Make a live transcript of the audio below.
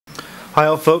Hi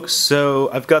all folks, so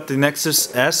I've got the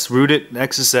Nexus S, rooted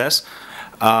Nexus S.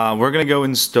 We're gonna go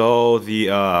install the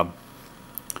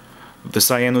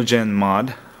Cyanogen Mod,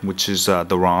 which is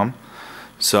the ROM.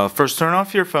 So first turn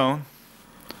off your phone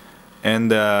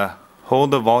and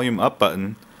hold the volume up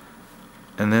button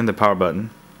and then the power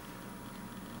button.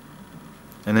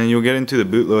 And then you'll get into the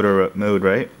bootloader mode,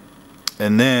 right?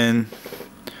 And then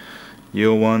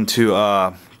you'll want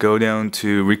to go down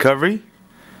to recovery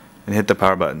and hit the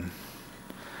power button.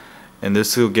 And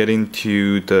this will get you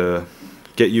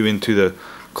into the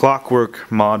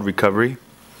Clockwork Mod recovery.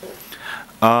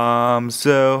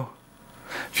 So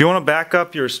if you want to back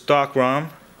up your stock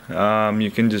ROM, you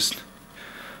can just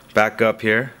back up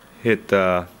here, hit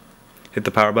the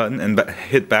power button and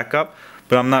hit backup.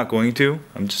 But I'm not going to.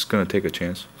 I'm just gonna take a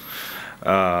chance.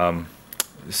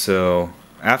 So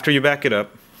after you back it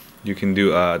up, you can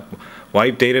do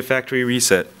wipe data factory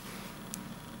reset,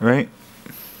 right?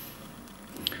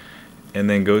 And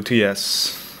then go to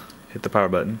yes, hit the power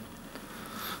button.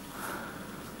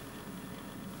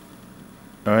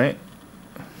 Alright.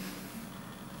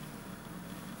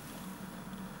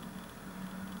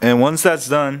 And once that's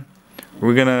done,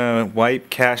 we're gonna wipe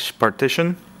cache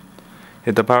partition,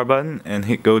 hit the power button,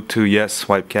 and go to yes,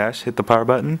 wipe cache, hit the power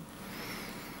button.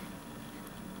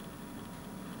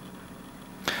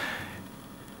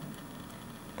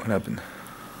 What happened?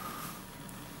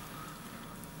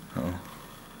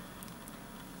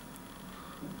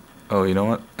 Oh, you know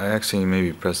what? I actually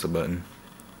maybe pressed the button.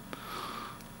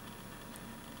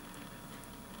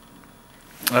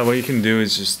 What you can do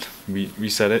is just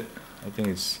reset it.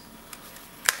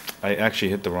 I actually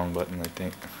hit the wrong button, I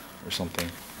think, or something.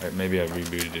 Maybe I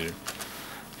rebooted it.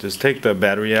 Just take the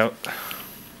battery out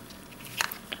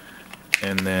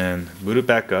and then boot it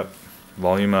back up,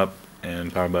 volume up,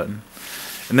 and power button.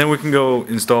 And then we can go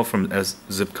install from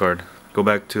zip card. Go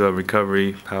back to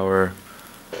recovery, power,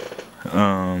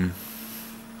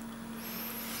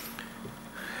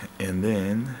 and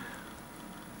then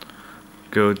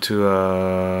go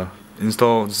to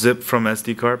install zip from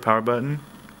SD card, power button.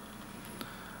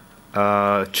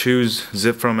 Choose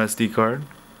zip from SD card,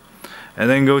 and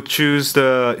then go choose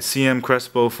the CM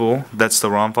Crespo full. That's the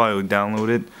ROM file. Download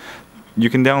it. You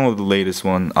can download the latest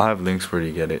one. I'll have links where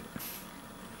you get it.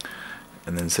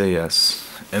 And then say yes.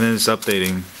 And then it's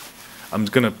updating. I'm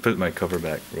just gonna put my cover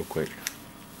back real quick.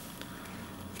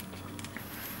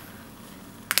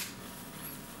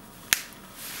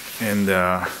 And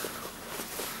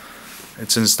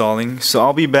it's installing. So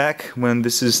I'll be back when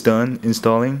this is done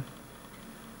installing.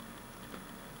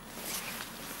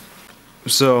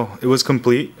 So it was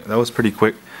complete. That was pretty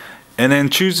quick. And then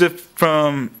choose zip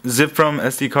from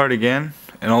SD card again,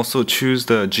 and also choose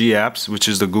the G apps, which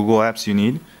is the Google apps you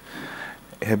need.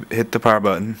 Hit the power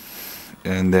button,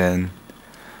 and then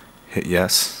hit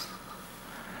yes.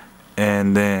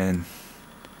 And then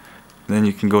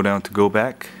you can go down to go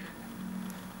back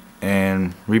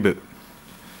and reboot.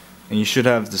 And you should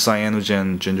have the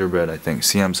Cyanogen Gingerbread, I think,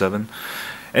 CM7.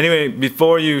 Anyway,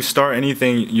 before you start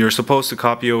anything, you're supposed to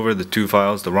copy over the two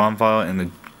files, the ROM file and the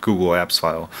Google Apps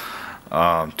file,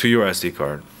 to your SD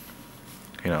card.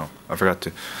 You know, I forgot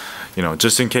to, you know,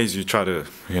 just in case you try to,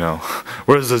 you know,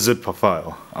 where's the zip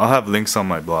file? I'll have links on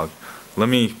my blog. Let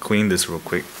me clean this real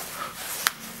quick.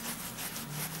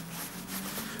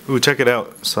 Ooh, check it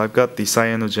out. So I've got the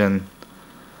Cyanogen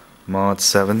Mod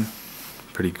 7.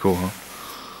 Pretty cool, huh?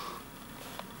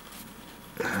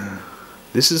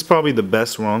 This is probably the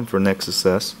best ROM for Nexus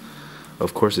S.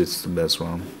 Of course it's the best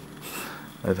ROM.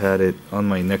 I've had it on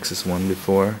my Nexus 1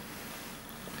 before.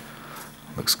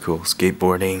 Looks cool.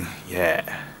 Skateboarding,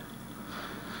 yeah.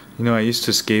 You know, I used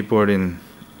to skateboard in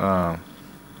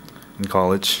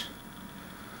college.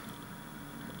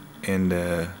 And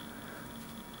there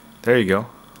you go.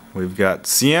 We've got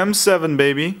CM7,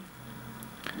 baby.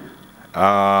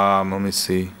 Let me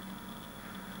see.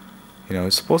 You know,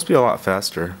 it's supposed to be a lot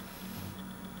faster.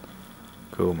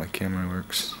 Cool, my camera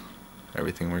works.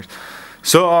 Everything works.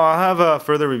 So I'll have a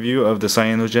further review of the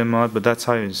Cyanogen mod, but that's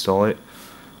how you install it.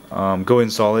 Go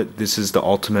install it. This is the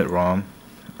ultimate ROM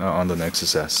on the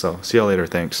Nexus S. So see y'all later.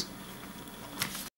 Thanks.